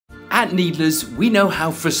At Needlers, we know how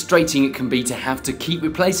frustrating it can be to have to keep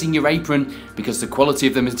replacing your apron because the quality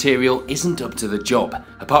of the material isn't up to the job.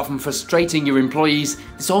 Apart from frustrating your employees,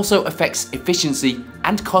 this also affects efficiency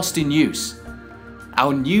and cost in use.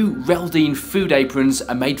 Our new Reldeen food aprons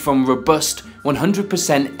are made from robust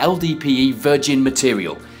 100% LDPE virgin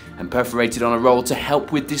material and perforated on a roll to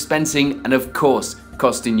help with dispensing and, of course,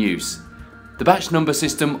 cost in use. The batch number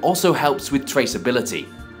system also helps with traceability.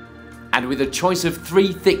 And with a choice of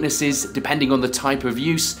 3 thicknesses depending on the type of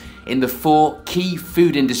use in the 4 key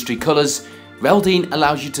food industry colours, Reldeen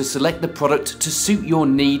allows you to select the product to suit your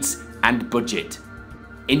needs and budget.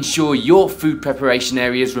 Ensure your food preparation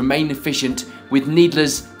areas remain efficient with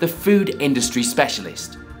Needlers, the food industry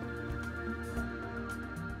specialist.